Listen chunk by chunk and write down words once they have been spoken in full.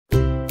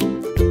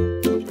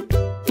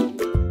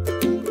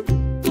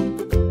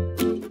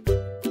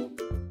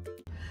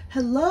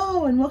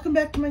Hello and welcome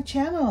back to my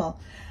channel.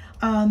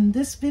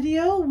 This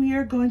video we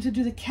are going to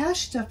do the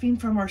cash stuffing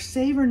from our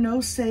save or no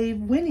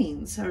save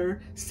winnings,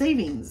 or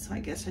savings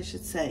I guess I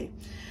should say.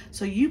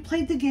 So you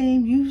played the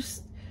game,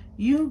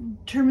 you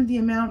determined the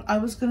amount I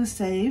was going to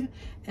save,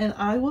 and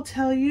I will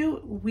tell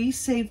you we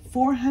saved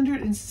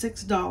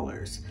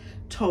 $406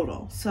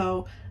 total.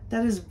 So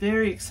that is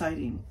very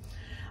exciting.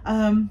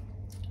 Now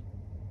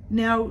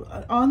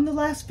on the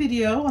last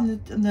video, on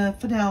the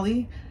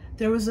finale,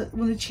 there was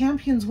when the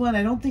champions won,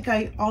 I don't think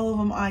all of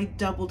them I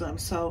doubled them.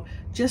 So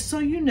just so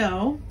you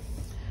know,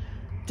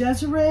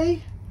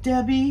 Desiree,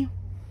 Debbie,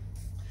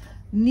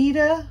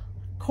 Nita,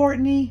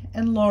 Courtney,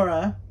 and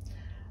Laura,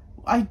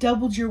 I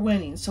doubled your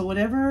winnings. So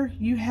whatever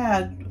you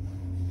had,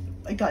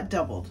 I got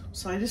doubled.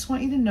 So I just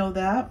want you to know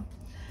that.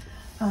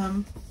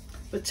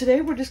 But today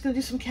we're just going to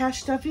do some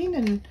cash stuffing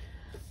and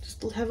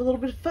just have a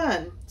little bit of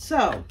fun.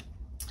 So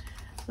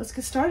let's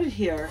get started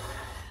here.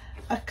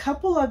 A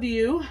couple of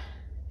you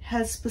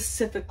has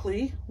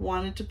specifically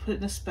wanted to put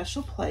in a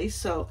special place.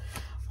 So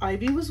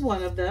Ivy was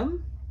one of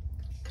them,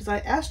 because I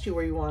asked you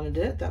where you wanted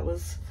it.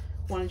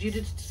 Wanted you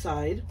to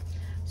decide.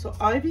 So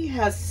Ivy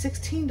has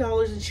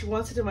 $16 and she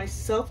wants it in my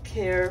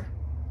self-care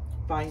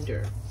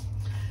binder.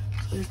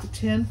 So there's the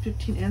 10,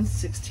 15, and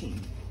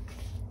 16.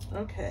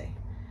 Okay,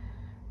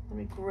 let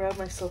me grab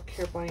my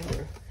self-care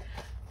binder.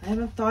 I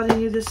haven't thought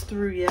any of this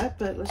through yet,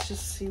 but let's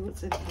just see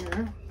what's in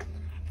here.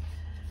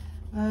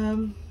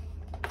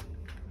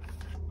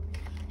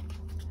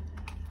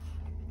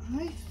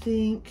 I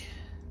think,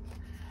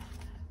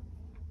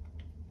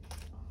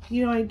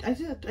 you know,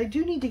 I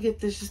do need to get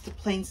this, just the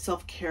plain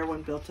self-care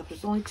one built up.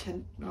 There's only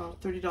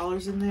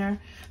 $30 in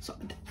there. So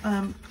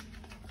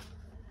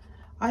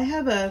I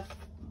have a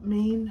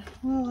main,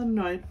 well, I don't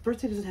know,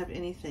 birthday doesn't have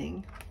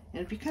anything,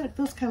 and it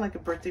feels kind of like a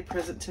birthday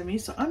present to me,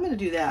 so I'm going to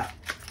do that.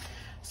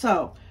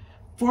 So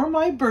for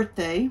my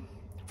birthday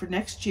for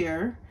next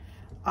year,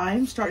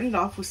 I'm starting it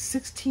off with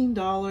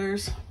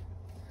 $16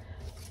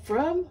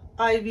 from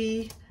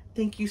Ivy.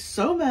 Thank you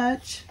so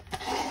much.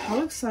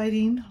 How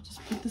exciting. I'll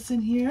just put this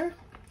in here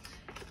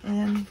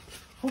and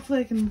hopefully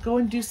I can go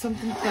and do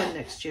something fun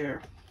next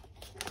year.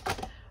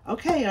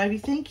 Okay, Ivy,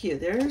 thank you.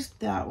 There's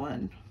that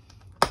one.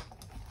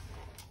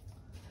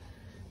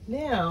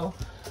 Now,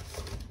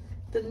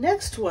 the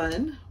next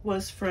one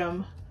was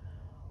from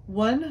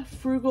One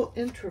Frugal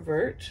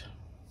Introvert.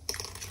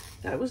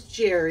 That was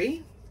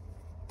Jerry.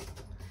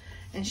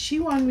 And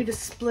she wanted me to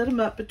split them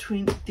up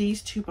between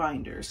these two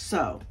binders.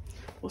 So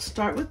we'll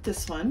start with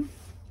this one,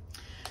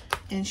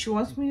 and she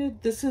wants me to,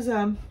 this is,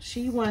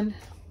 she won,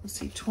 let's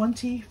see,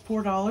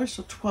 $24,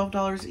 so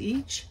 $12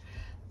 each.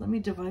 Let me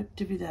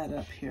divvy that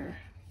up here.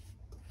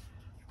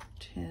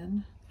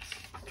 10,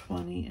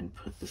 20, and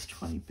put this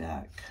 20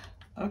 back.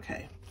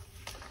 Okay,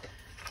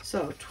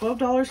 so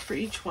 $12 for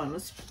each one.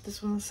 Let's put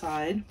this one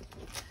aside.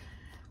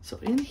 So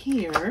in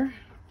here,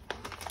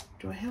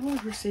 do I have all of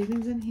her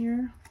savings in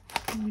here?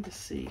 Let me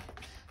just see.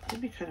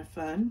 That'd be kind of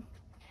fun.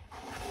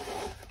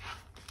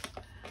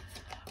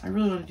 I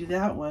really want to do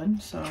that one,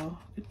 so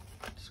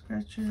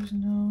scratchers,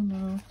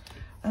 no.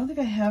 I don't think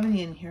I have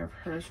any in here of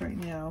hers right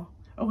now.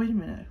 Oh, wait a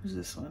minute, who's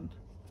this one?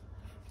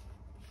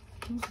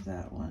 Who's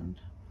that one?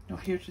 No,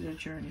 Here to the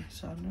Journey,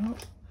 so nope,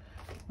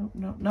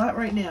 not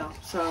right now.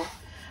 So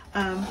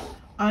I'm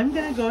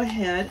gonna go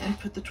ahead and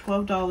put the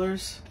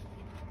 $12,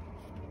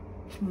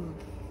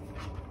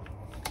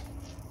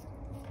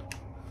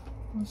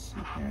 let's see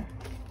here.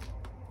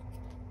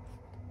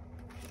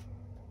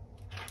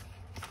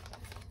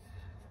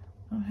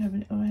 I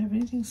don't have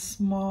anything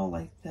small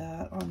like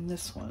that on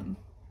this one.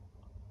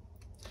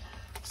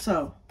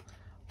 So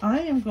I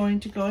am going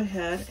to go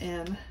ahead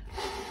and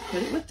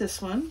put it with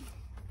this one.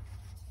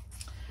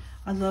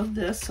 I love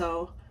this.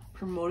 So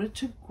Promoted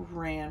to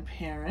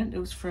Grandparent. It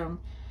was from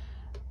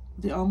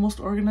the Almost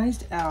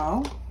Organized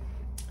Owl.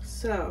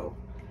 So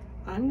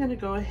I'm going to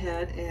go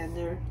ahead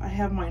and I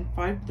have mine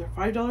they're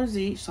 $5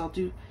 each. So I'll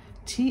do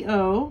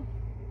TO.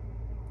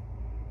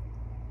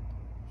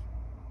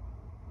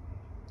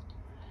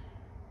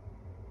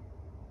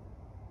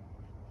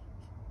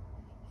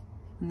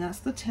 And that's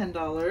the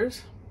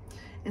 $10.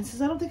 And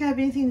since I don't think I have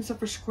anything except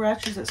for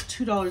scratches, that's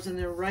 $2 in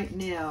there right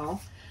now.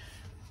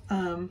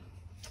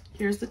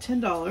 Here's the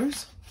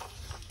 $10.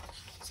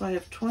 So I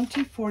have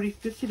 $20, $40,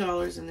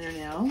 $50 in there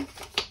now.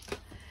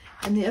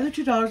 And the other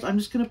 $2 I'm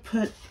just gonna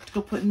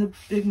go put in the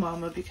Big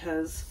Mama,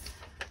 because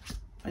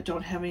I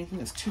don't have anything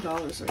that's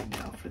 $2 right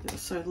now for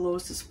this. So the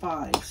lowest is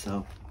 $5.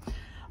 So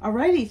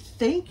alrighty,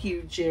 thank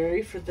you,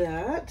 Jerry, for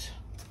that.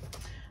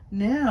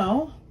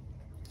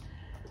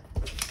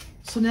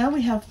 So now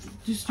we have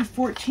just do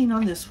 14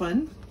 on this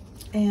one,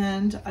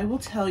 and I will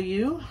tell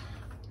you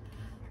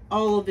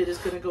all of it is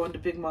going to go into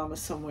Big Mama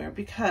somewhere,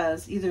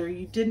 because either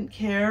you didn't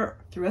care,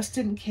 the rest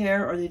didn't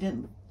care, or they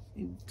didn't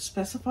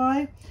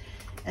specify.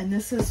 And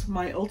this is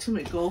my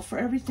ultimate goal for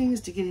everything,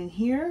 is to get in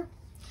here.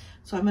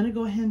 So I'm going to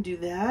go ahead and do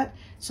that.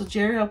 So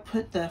Jerry, I'll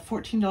put the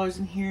 $14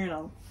 in here,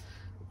 and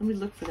let me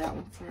look for that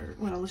one for,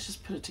 well, let's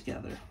just put it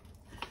together.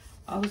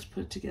 I'll just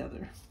put it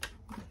together.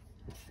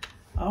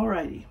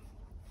 Alrighty.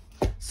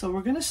 So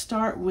we're going to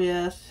start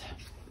with,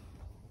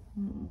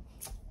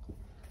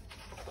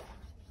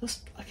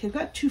 okay, I've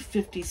got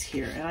 250s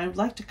here, and I would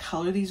like to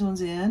color these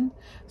ones in.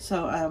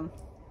 So let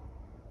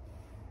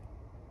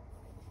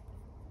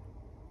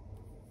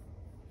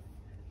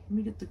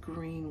me get the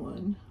green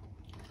one.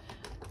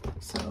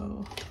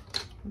 So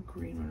the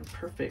green one,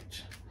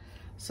 perfect.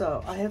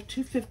 So I have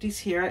 250s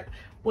here.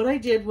 What I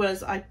did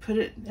was I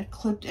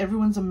clipped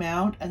everyone's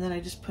amount, and then I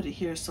just put it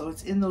here so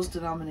it's in those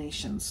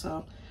denominations.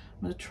 So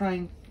I'm going to try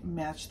and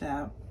match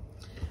that.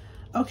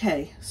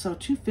 Okay, so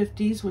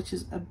 250s, which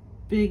is a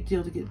big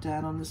deal to get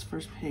done on this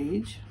first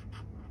page.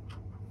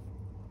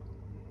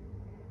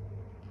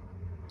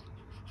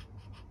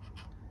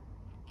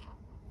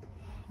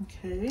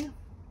 Okay,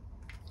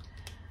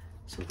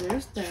 so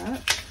there's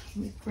that. Let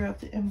me grab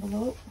the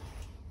envelope.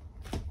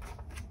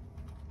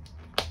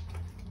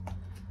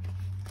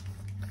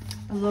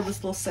 I love this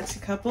little sexy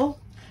couple.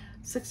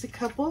 Sexy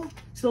couple.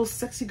 These little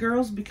sexy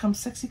girls become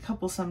sexy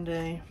couple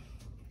someday.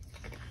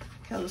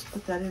 Okay, I'll just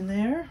put that in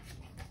there.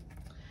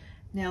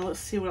 Now let's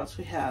see what else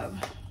we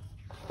have.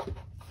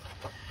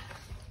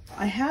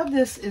 I have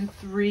this in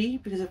 3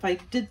 because if I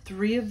did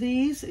 3 of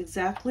these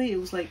exactly, it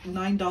was like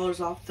 $9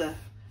 off the,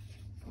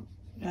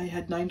 I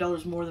had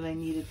 $9 more than I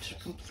needed to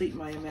complete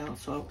my amount.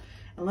 So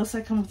unless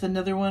I come up with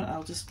another one,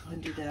 I'll just go ahead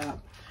and do that.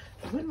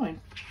 I wouldn't mind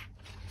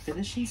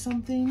finishing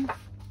something.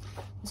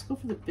 Let's go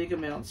for the big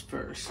amounts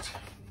first.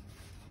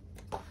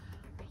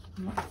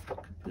 I'm not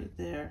gonna put it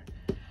there.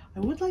 I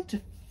would like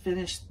to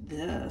finish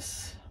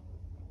this.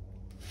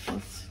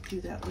 Let's do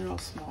that. They're all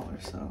smaller,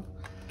 so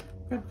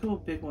grab a couple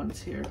big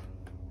ones here.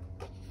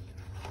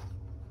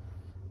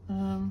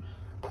 Oh.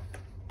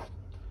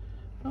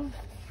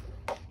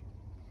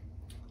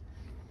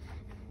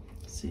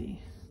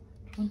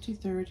 20,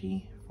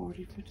 30,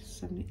 40, 50,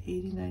 70,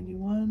 80,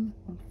 91,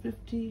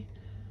 150.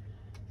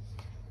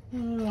 Oh, I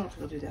don't have to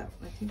go do that.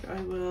 I think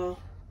I will.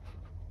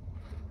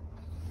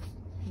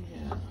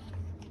 Yeah.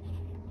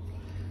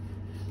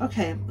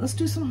 Okay, let's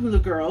do some hula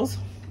girls.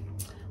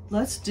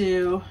 Let's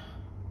do,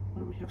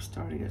 what do we have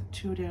starting at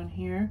 2 down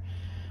here?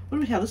 What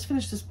do we have? Let's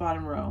finish this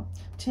bottom row.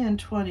 10,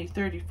 20,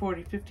 30,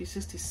 40, 50,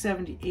 60,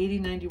 70, 80,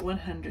 90,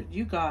 100.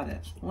 You got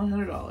it.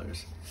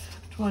 $100.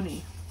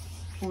 20,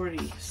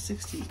 40,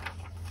 60,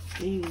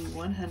 80,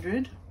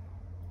 100.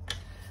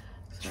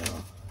 So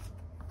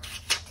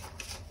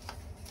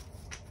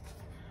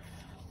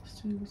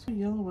let's do a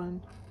yellow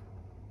one.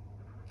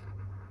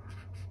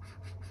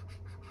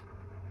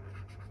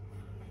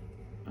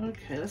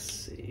 Okay, let's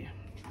see.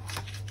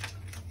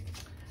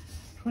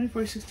 20,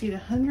 40, 60,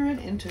 100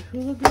 into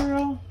Hula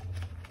Girl.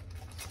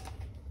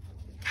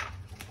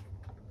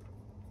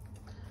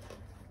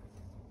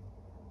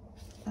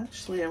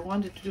 Actually, I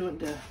wanted to do it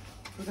into,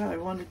 I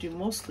wanted to do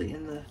mostly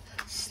in the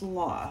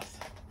sloth.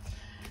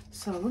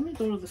 So let me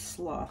go to the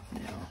sloth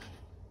now.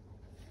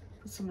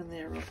 Put some in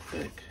there real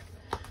quick.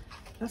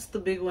 That's the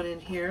big one in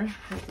here.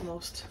 Has the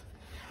most.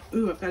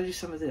 Ooh, I've got to do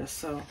some of this.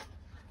 So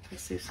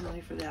let's save some money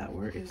for that.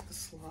 Where is the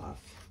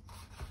sloth?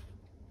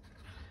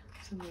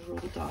 So I'm gonna roll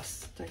the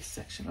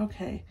dissection.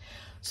 Okay,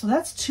 so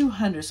that's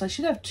 200. So I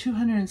should have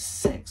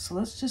 206. So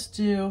let's just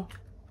do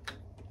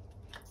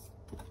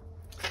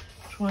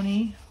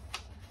 20,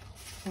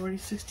 40,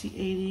 60,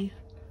 80.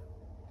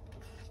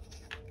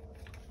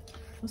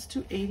 Let's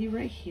do 80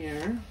 right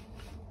here.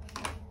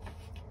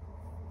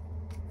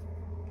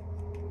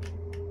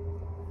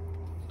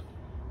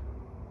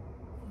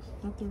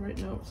 It's not the right,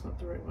 no, it's not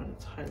the right one.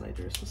 It's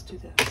highlighters. Let's do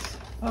this.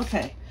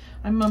 Okay,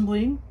 I'm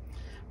mumbling.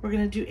 We're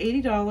gonna do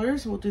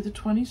 $80. We'll do the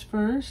 20s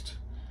first.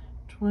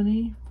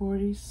 20,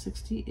 40,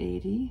 60,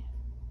 80.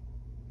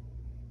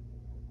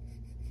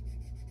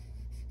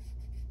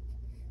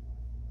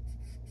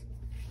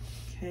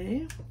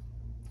 Okay,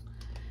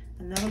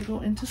 and that'll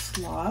go into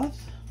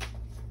sloth.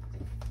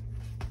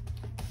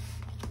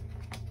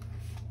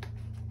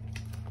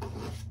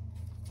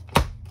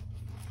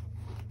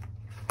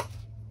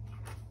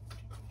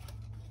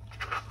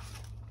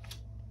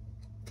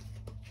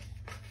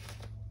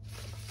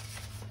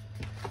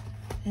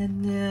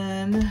 And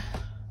then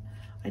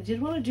I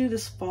did want to do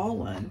this fall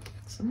one,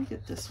 so let me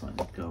get this one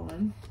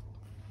going.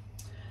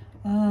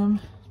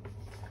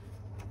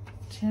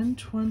 10,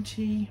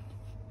 20,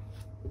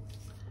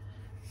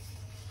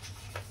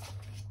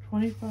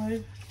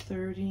 25,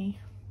 30,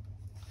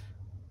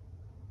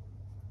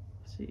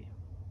 let's see,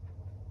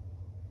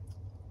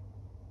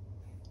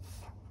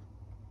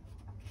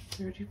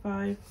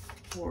 35,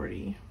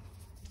 40.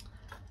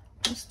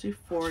 Let's do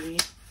 40.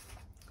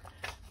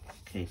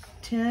 Okay,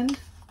 10,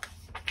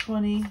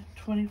 20,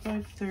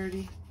 25,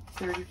 30,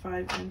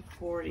 35, and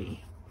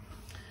 40.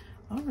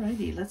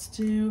 Alrighty, let's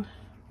go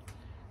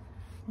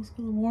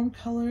the warm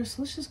colors.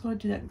 So let's just go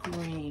ahead and do that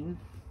green.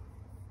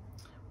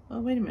 Oh,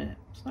 wait a minute,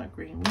 it's not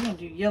green. We're gonna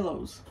do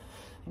yellows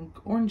and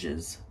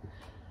oranges.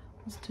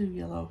 Let's do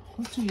yellow.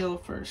 Let's do yellow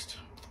first.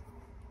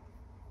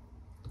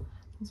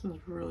 This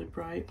one's really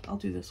bright. I'll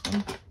do this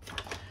one.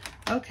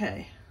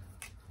 Okay,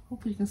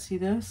 hopefully you can see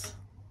this.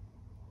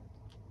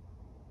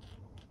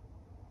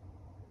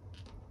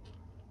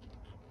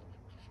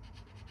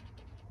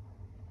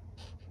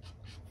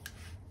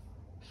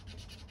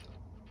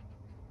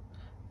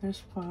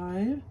 There's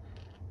 5.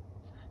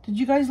 Did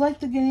you guys like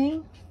the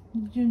game?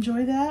 Did you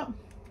enjoy that?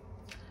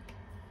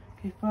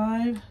 Okay,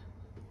 5.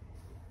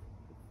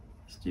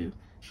 Let's do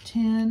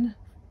 10,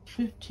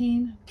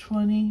 15,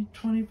 20,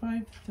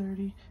 25,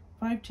 30,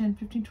 5, 10,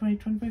 15, 20,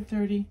 25,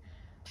 30,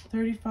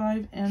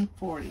 35, and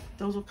 40.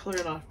 Those will color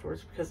in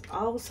afterwards because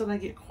all of a sudden I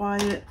get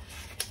quiet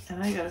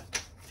and I gotta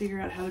figure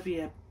out how to be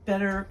a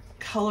better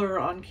color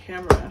on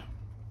camera.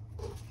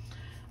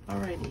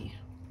 Alrighty.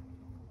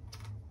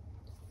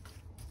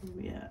 Where are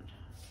we at?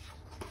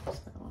 What's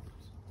that one?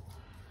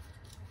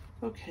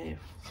 Okay,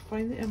 let's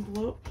find the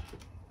envelope.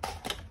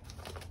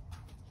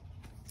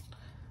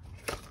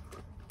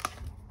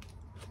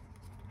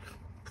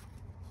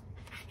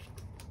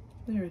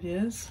 There it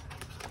is.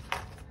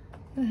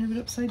 I have it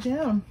upside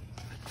down.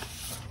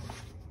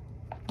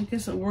 I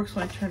guess it works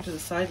when I turn to the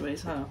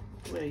sideways, huh?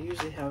 The way I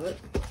usually have it.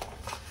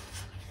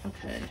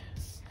 Okay.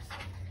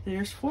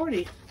 There's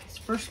 40. It's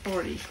first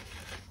 40.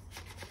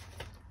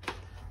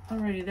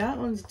 Alrighty, that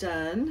one's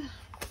done.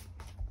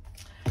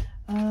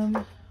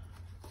 What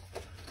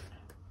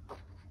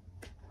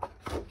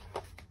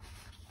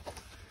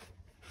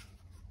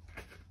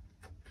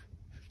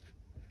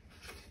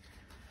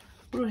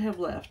do I have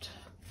left?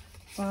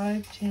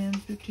 5, 10,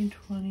 15,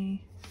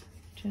 20,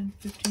 10,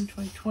 15,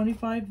 20,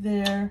 25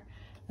 there,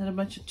 and a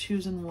bunch of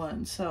 2s and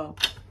 1s. So,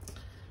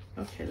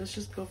 okay, let's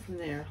just go from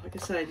there. Like I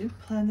said, I didn't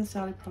plan this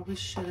out. I probably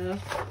should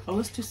have. Oh,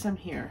 let's do some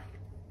here.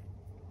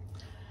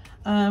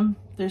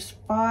 There's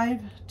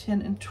 5,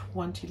 10, and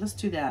 20. Let's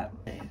do that.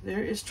 Okay,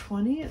 there is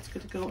 20. It's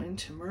going to go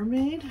into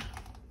Mermaid.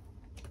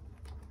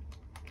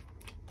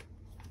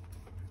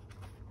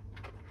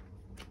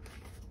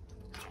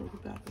 Pull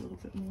it back a little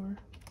bit more.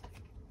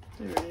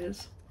 There it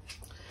is.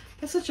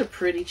 That's such a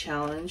pretty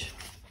challenge.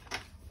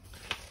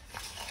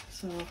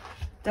 So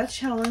that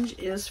challenge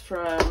is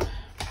from,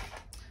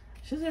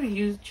 she doesn't have a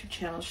YouTube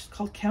channel. She's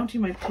called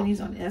Counting My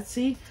Pennies on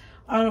Etsy.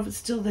 I don't know if it's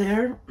still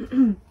there.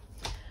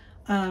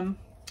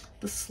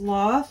 The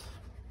Sloth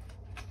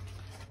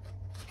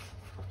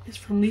is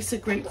from Lisa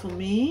Grateful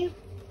Me.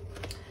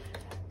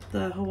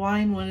 The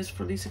Hawaiian one is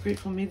for Lisa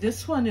Grateful Me.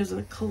 This one is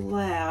a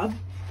collab.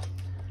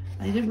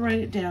 I didn't write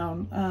it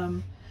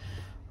down.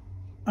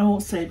 I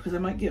won't say because I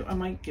might get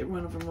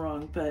one of them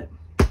wrong, but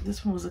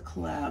this one was a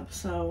collab,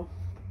 so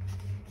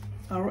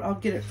I'll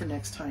get it for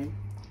next time.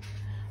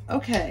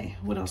 Okay,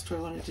 what else do I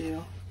want to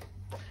do?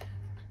 I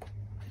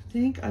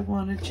think I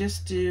want to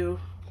just do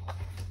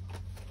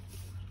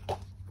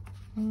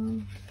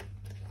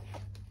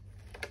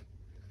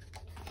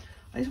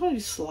I just want to do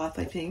Sloth,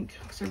 I think,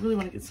 because I really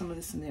want to get some of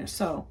this in there.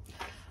 So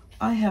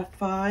I have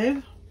 5.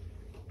 Get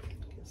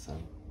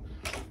some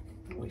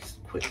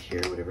moist quick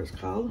here, whatever it's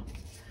called.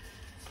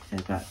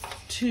 I've got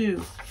 2,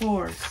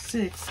 4,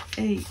 6,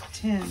 8,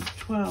 10,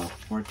 12,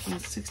 14,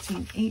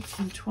 16,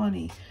 18,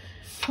 20,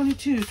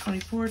 22,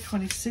 24,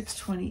 26,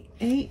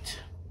 28,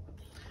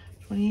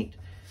 28,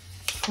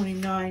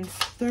 29,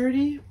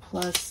 30,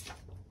 plus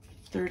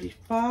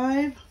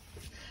 35,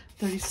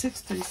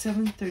 36,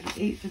 37,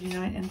 38,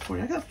 39, and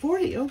 40. I got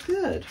 40. Oh,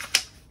 good.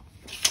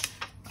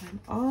 I'm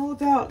all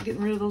about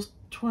getting rid of those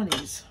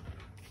 20s.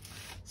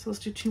 So let's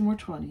do 2 more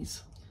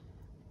 20s.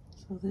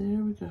 So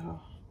there we go.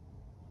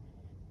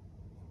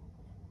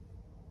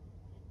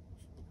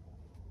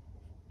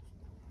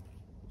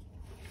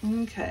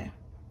 Okay,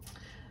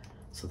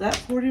 so that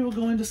 40 will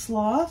go into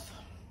Sloth,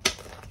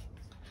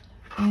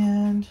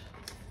 and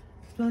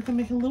I feel like I'm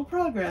making a little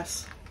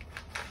progress.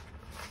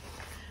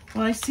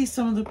 When I see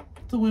some of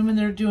the women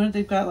that are doing it,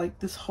 they've got like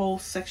this whole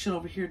section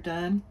over here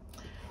done.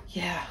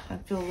 Yeah, I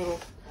feel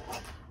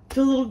a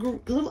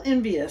little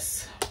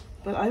envious,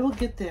 but I will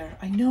get there.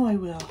 I know I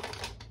will.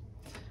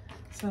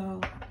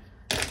 So,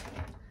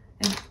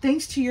 and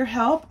thanks to your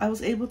help, I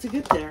was able to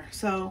get there.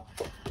 So.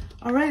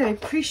 All right, I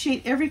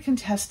appreciate every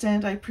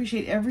contestant. I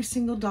appreciate every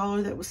single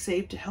dollar that was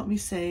saved to help me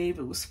save.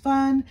 It was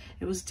fun,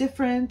 it was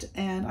different,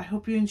 and I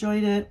hope you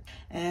enjoyed it.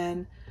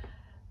 And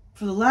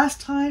for the last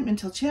time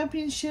until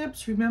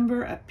championships,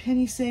 remember, a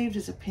penny saved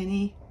is a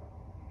penny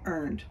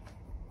earned.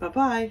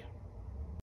 Bye-bye.